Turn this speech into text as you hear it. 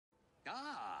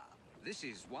Ah, this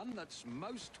is one that's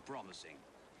most promising.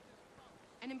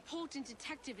 An important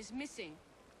detective is missing.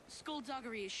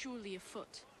 Skullduggery is surely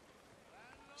afoot.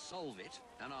 Solve it,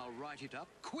 and I'll write it up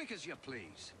quick as you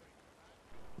please.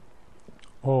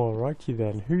 Alrighty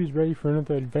then, who's ready for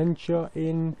another adventure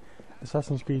in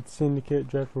Assassin's Creed Syndicate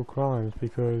Dreadful Crimes?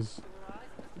 Because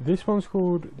this one's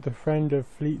called The Friend of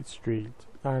Fleet Street,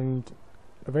 and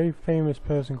a very famous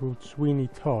person called Sweeny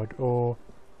Todd, or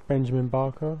Benjamin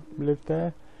Barker, lived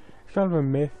there. It's kind of a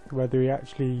myth whether he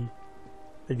actually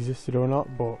existed or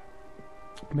not, but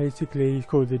basically he's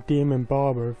called the Demon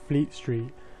Barber of Fleet Street.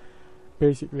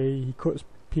 Basically he cuts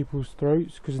people's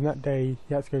throats, because in that day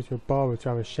he had to go to a barber to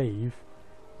have a shave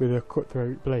with a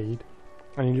cutthroat blade,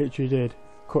 and he literally did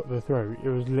cut the throat. It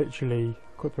was literally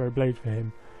cutthroat blade for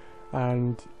him.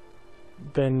 And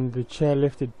then the chair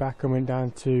lifted back and went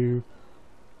down to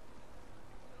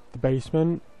the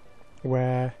basement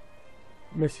where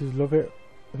Mrs. Lovett,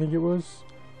 I think it was,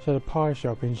 she had a pie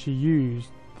shop, and she used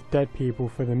the dead people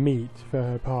for the meat for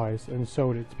her pies and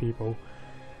sold it to people.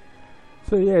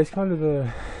 So yeah, it's kind of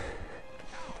a,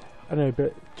 I don't know,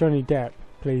 but Johnny Depp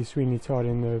plays Sweeny Todd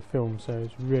in the film, so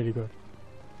it's really good.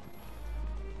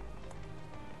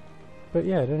 But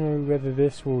yeah, I don't know whether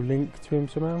this will link to him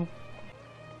somehow.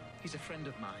 He's a friend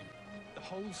of mine. The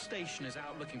whole station is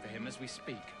out looking for him as we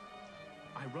speak.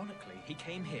 Ironically, he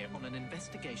came here on an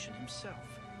investigation himself.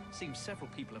 Seems several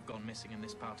people have gone missing in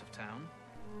this part of town.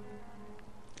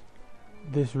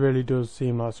 This really does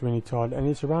seem like Sweeny Todd, and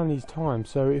it's around these times,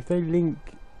 so if they link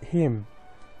him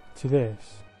to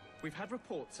this... We've had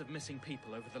reports of missing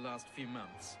people over the last few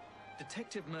months.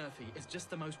 Detective Murphy is just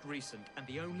the most recent and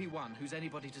the only one who's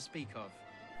anybody to speak of.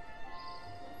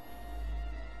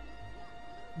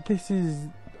 This is,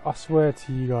 I swear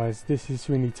to you guys, this is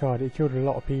Sweeny Todd. It killed a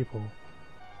lot of people.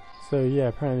 So yeah,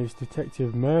 apparently this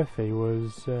Detective Murphy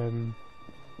was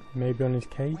maybe on his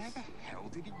case. Where the hell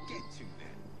did he get to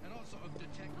then? And what sort of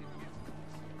detective?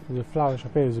 There's a flower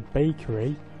shop here, there's a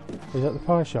bakery. Is that the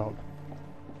pie shop?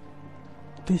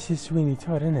 This is Sweeny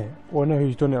Todd, isn't it? Well, I know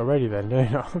who's done it already then, don't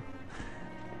you know?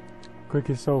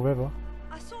 Quickest solve ever.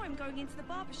 I saw him going into the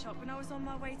barber shop when I was on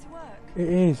my way to work. It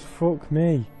is, fuck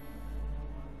me.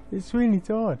 It's Sweeny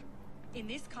Todd. In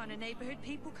this kind of neighbourhood,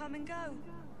 people come and go.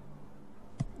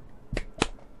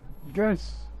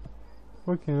 Yes.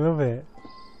 Fucking love it.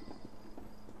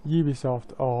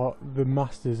 Ubisoft are the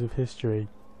masters of history.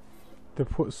 They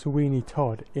put Sweeny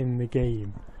Todd in the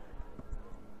game.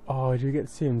 Oh, did we get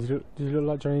to see him? Does he look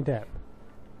like Johnny Depp?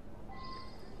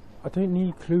 I don't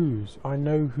need clues. I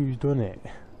know who's done it.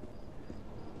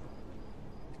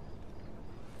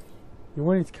 He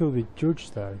wanted to kill the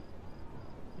judge though.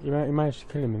 He managed to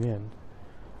kill him in the end.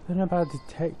 I don't know about a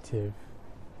detective.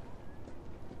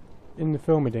 In the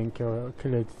film he didn't kill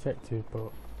a detective,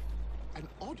 but... An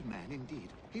odd man indeed.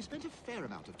 He spent a fair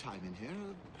amount of time in here,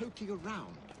 poking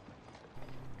around.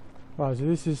 Right, so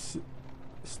this is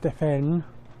Stephen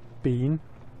Bean.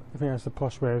 I think that's the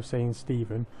posh way of saying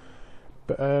Stephen.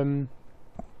 But,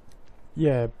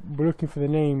 yeah, we're looking for the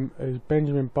name as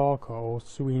Benjamin Barker or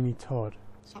Sweeny Todd.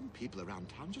 Some people around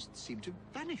town just seem to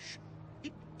vanish.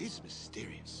 It is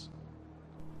mysterious.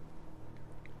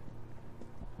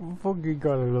 Fucking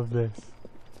gotta love this.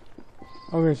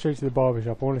 I'm going straight to the barber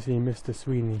shop. I want to see Mr.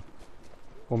 Sweeny.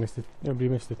 Or nobody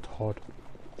Mr. Todd.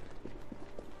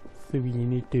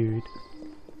 Sweeny dude.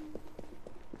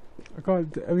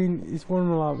 I mean, it's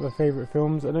one of like, my favourite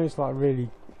films. I know it's like really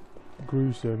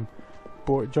gruesome,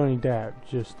 but Johnny Depp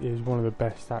just is one of the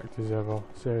best actors ever.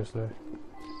 Seriously.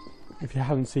 If you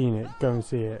haven't seen it, go and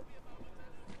see it.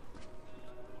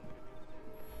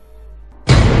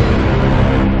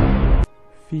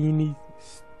 Sweeny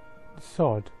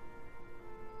Sod.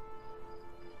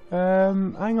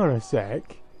 Hang on a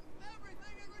sec.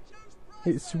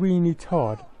 It's Sweeny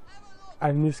Todd,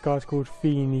 and this guy's called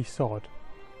Sweeny Sod.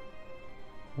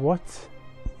 What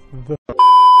the?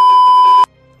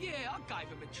 Yeah, I gave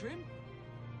him a trim.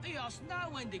 He asked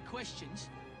no-ended questions.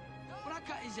 When I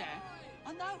cut his hair,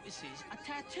 I notices a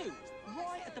tattoo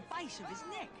right at the base of his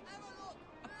neck.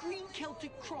 A green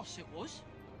Celtic cross it was.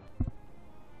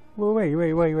 Well, wait.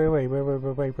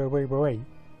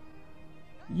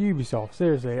 Ubisoft,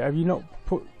 seriously, have you not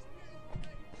put...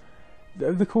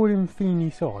 They called him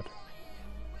Sweeny Sod.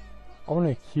 I want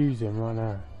to accuse him right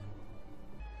now.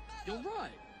 You're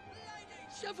right.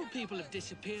 Several people have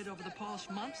disappeared over the past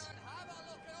months.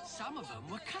 Some of them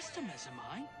were customers of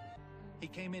mine. He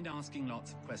came in asking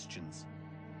lots of questions.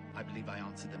 I believe I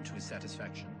answered them to his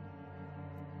satisfaction.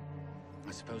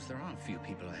 I suppose there are a few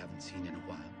people I haven't seen in a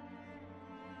while.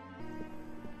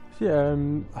 So yeah,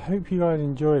 I hope you guys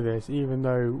enjoy this, even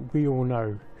though we all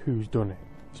know who's done it.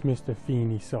 It's Mr.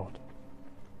 Feeny Sod,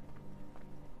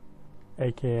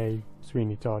 aka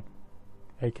Sweeney Todd,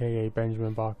 aka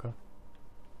Benjamin Barker.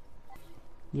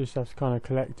 You just have to kind of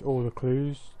collect all the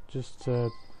clues. Just yeah,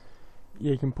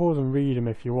 you can pause and read them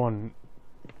if you want,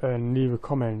 and leave a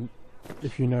comment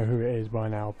if you know who it is by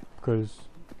now, because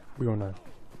we all know.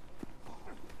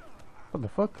 What the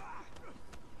fuck?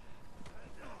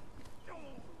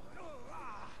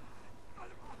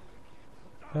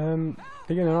 They're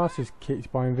getting their asses kicked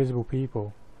by invisible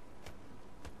people.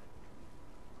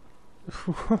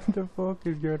 What the fuck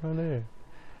is going on here?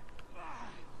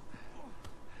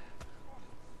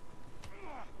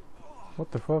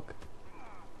 What the fuck?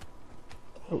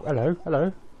 Oh, hello,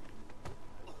 hello.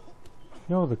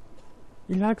 Yo,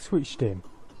 he lag switched him.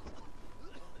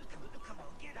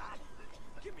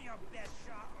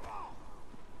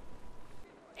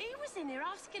 He was in here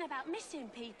asking about missing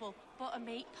people. Bought a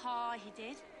meat pie, he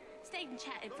did. Stayed and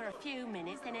chatted for a few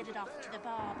minutes, then headed off to the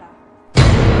barber.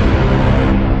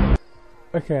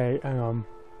 Okay, hang on.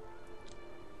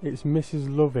 It's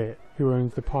Mrs. Lovett who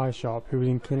owns the pie shop, who was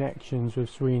in connections with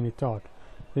Sweeny Todd.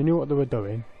 They knew what they were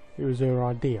doing. It was her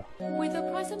idea. With the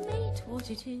price of meat, what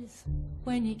it is.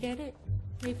 When you get it,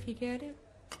 if you get it.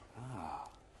 Ah.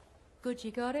 Good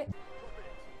you got it.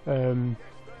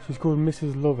 She's called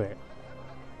Mrs. Lovett.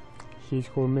 She's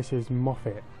called Mrs.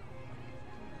 Moffat.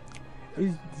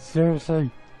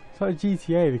 Seriously, it's like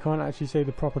GTA, they can't actually say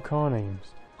the proper car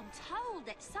names. I'm told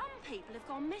that some people have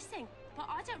gone missing, but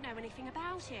I don't know anything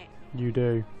about it. You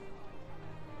do.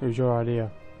 It was your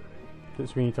idea. That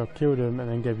Sweeney Todd killed him and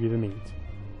then gave you the meat.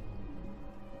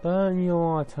 Burn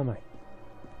your tummy.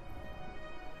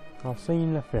 I've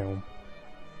seen the film.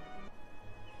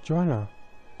 Joanna.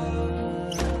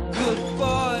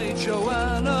 Goodbye,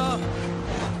 Joanna.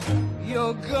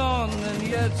 You're gone and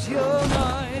yet you're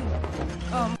mine.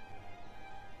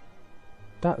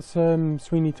 That's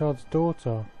Sweeney Todd's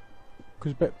daughter.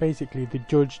 Because basically the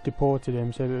judge deported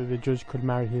him so that the judge could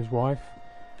marry his wife.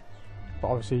 But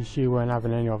obviously she weren't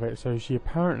having any of it, so she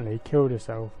apparently killed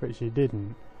herself, but she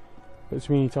didn't. But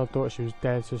Sweeney Todd thought she was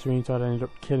dead, so Sweeney Todd ended up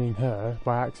killing her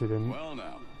by accident. Well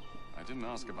now, I didn't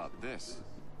ask about this.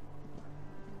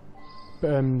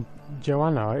 But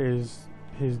Joanna is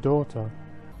his daughter.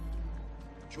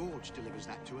 George delivers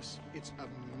that to us. It's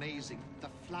amazing. The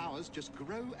flowers just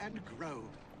grow and grow.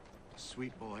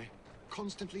 Sweet boy.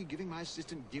 Constantly giving my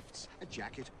assistant gifts, a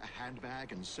jacket, a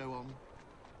handbag, and so on.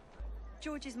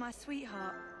 George is my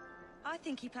sweetheart. I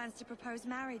think he plans to propose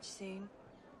marriage soon.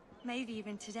 Maybe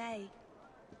even today.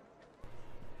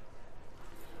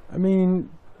 I mean,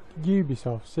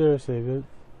 Ubisoft, seriously,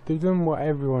 they've done what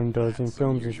everyone does in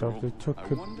films and stuff. They took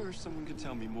I wonder if someone could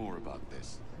tell me more about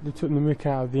this. They took the mick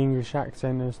out of the English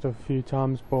accent and stuff a few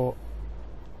times, but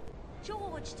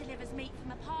George delivers meat from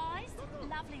the pies.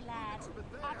 Lovely lad.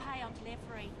 I pay on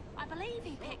delivery. I believe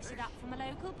he picks it up from a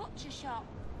local butcher shop.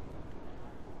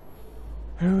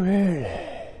 oh really?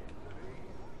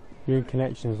 You're in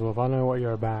connections, love. I know what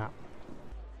you're about.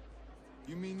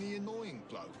 You mean the annoying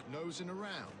bloke nosing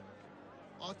around?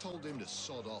 I told him to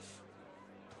sod off.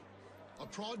 I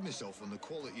pride myself on the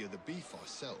quality of the beef I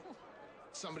sell.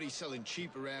 Somebody selling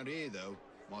cheap around here, though,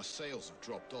 my sales have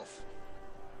dropped off.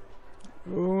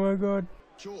 Oh my god.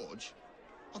 George?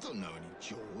 I don't know any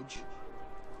George.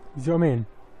 You see what I mean?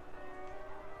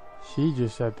 She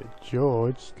just said that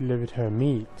George delivered her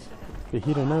meat, but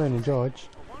he don't know any George,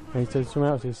 and he said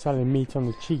someone else is selling meat on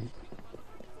the cheap.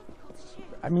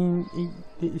 I mean,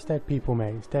 it's dead people,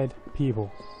 mate. It's dead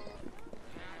people.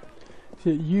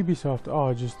 See, Ubisoft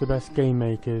are just the best game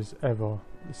makers ever.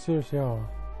 They seriously are.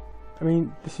 I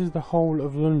mean, this is the whole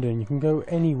of London. You can go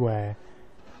anywhere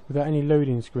without any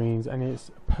loading screens, and it's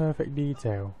perfect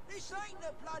detail. This ain't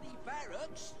the bloody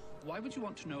barracks. Why would you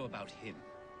want to know about him?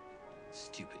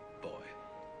 Stupid boy.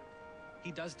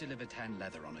 He does deliver tan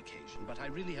leather on occasion, but I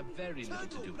really have very little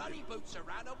to do with bloody him. boots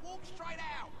around and walk straight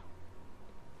out.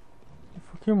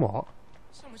 Fucking what?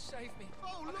 Someone save me.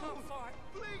 Oh, I can't fight.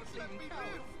 Please let me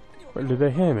live. What, did they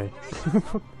hear me?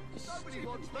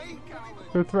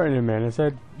 They were threatening me and I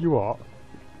said, you what?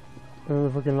 And they're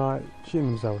fucking like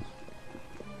shitting themselves.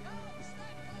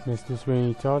 Mr.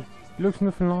 Sweeney Todd. He looks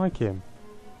nothing like him.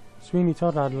 Sweeney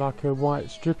Todd had like a white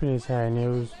strip in his hair and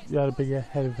he had a bigger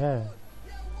head of hair.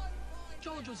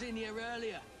 George was in here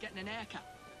earlier, getting an haircut.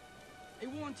 He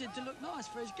wanted to look nice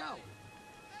for his girl.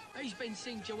 He's been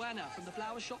seeing Joanna from the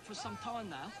flower shop for some time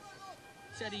now.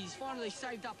 Said he's finally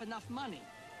saved up enough money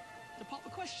to pop a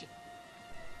question.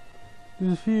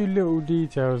 There's a few little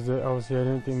details that obviously I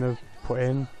don't think they've put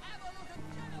in.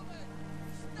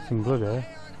 Some blood here.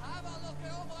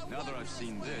 Now that I've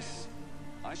seen this,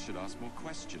 I should ask more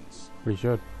questions. We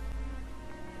should.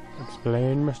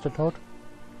 Explain, Mr. Todd.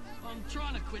 I'm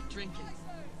trying to quit drinking.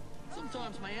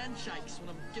 Sometimes my hand shakes when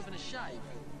I'm given a shave.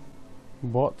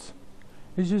 What?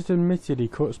 He's just admitted he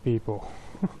cuts people.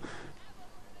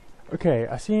 Okay,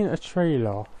 I seen a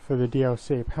trailer for the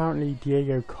DLC. Apparently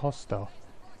Diego Costa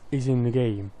is in the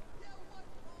game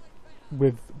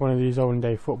with one of these olden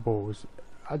day footballs.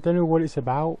 I don't know what it's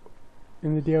about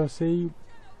in the DLC,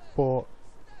 but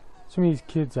some of these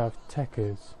kids have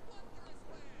techers.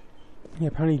 Yeah,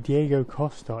 apparently Diego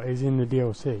Costa is in the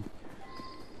DLC.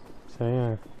 So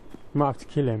yeah, might have to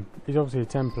kill him. He's obviously a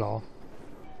Templar.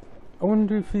 I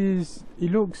wonder if he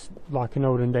looks like an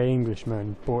olden day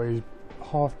Englishman, but he's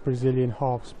half Brazilian,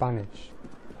 half Spanish.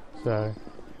 So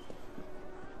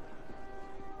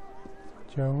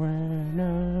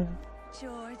Joanna.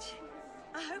 George,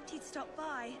 I hoped he'd stop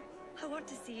by. I want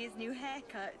to see his new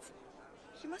haircut.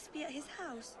 He must be at his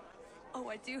house. Oh,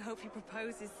 I do hope he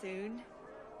proposes soon.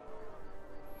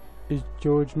 Is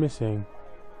George missing?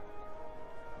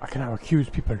 I can now accuse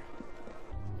people.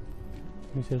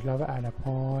 Mrs. Lover at a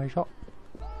pie shop.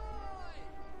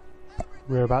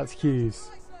 We're about to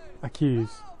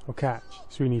accuse or catch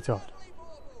Sweeny Todd.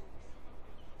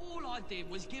 All I did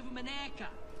was give him an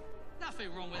haircut.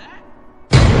 Nothing wrong with that.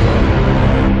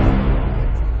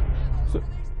 So,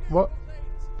 what?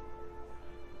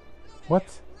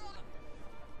 What?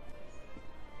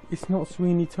 It's not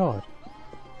Sweeny Todd.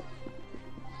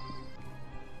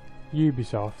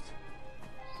 Ubisoft.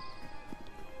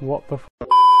 What the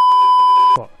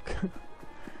fuck?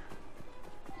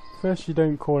 First you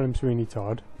don't call him Sweeny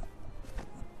Todd.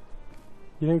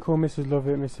 You don't call Mrs.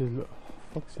 Lovett Mrs.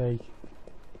 Fuck's sake.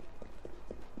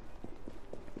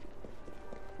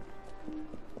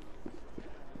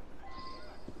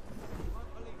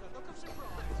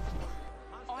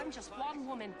 I'm just one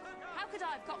woman. How could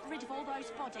I have got rid of all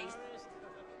those bodies?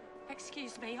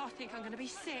 Excuse me, I think I'm going to be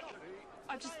sick.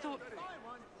 I just thought...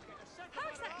 How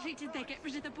exactly did they get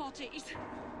rid of the bodies?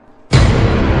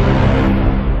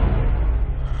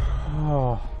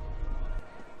 Oh.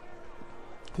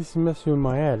 This is messing with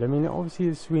my head. I mean, obviously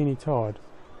it's Sweeny Todd,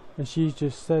 and she's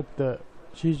just said that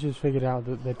she's just figured out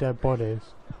that they're dead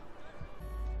bodies.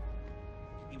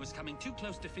 He was coming too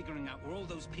close to figuring out where all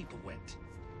those people went.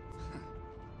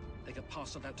 They got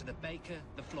parceled out to the baker,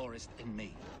 the florist, and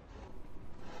me.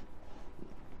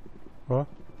 What?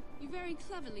 You very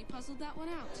cleverly puzzled that one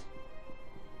out.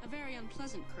 A very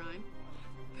unpleasant crime.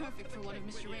 Perfect for one of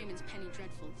Mr. Raymond's penny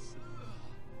dreadfuls.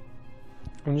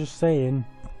 I'm just saying,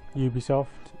 Ubisoft.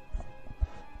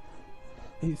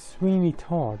 It's Sweeny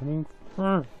Todd. I mean,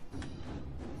 don't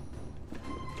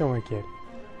worry, kid.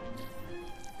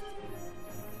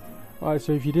 Alright,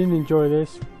 so if you didn't enjoy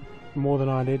this more than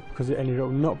I did, because it ended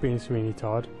up not being Sweeny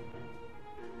Todd,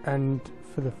 and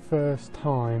for the first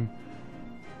time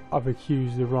I've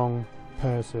accused the wrong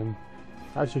person.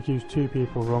 I actually accused two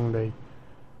people wrongly.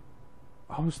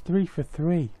 I was 3 for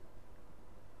 3.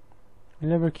 I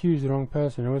never accused the wrong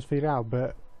person. I always figured out,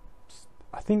 but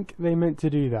I think they meant to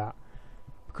do that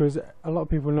because a lot of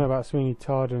people know about Sweeny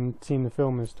Todd and seen the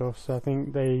film and stuff, so I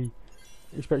think they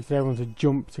expected everyone to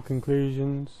jump to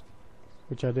conclusions,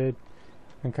 which I did,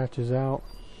 and catch us out.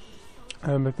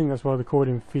 I think that's why they called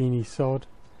him Feeny Sod,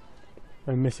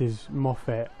 and Mrs.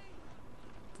 Moffat,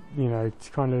 you know, it's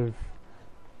kind of...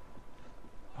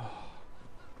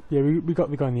 Yeah, we got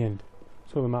the guy in the end.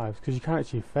 That's all that matters, because you can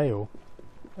actually fail.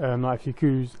 Like if you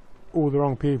accuse all the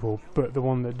wrong people, but the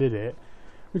one that did it,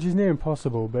 which is near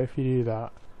impossible. But if you do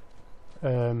that,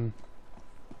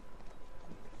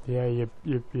 yeah,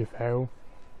 you fail.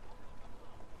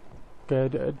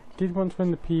 Good. I did once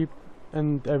when the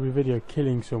end every video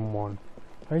killing someone.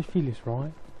 I feel it's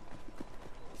right.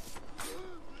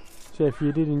 So if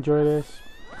you did enjoy this,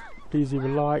 please leave a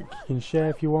like. You can share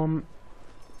if you want.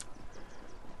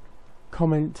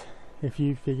 Comment if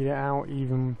you figured it out,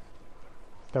 even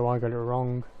though I got it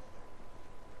wrong.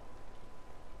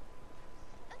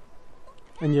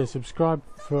 And yeah, subscribe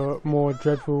for more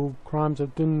dreadful crimes.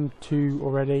 I've done 2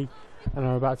 already, and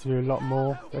I'm about to do a lot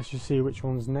more. Let's just see which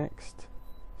one's next.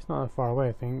 It's not that far away,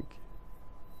 I think.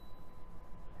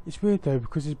 It's weird though,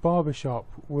 because his barber shop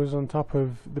was on top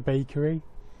of the bakery,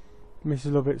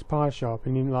 Mrs. Lovett's pie shop,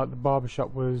 and even like the barber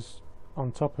shop was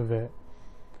on top of it.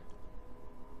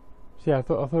 So yeah, I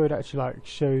thought it'd actually like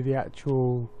show the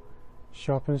actual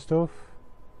shop and stuff,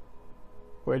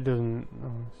 but it doesn't.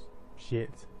 Oh,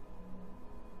 shit.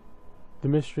 The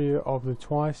mystery of the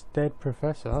twice dead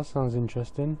professor. That sounds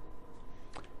interesting.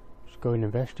 Let's go and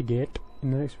investigate in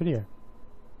the next video.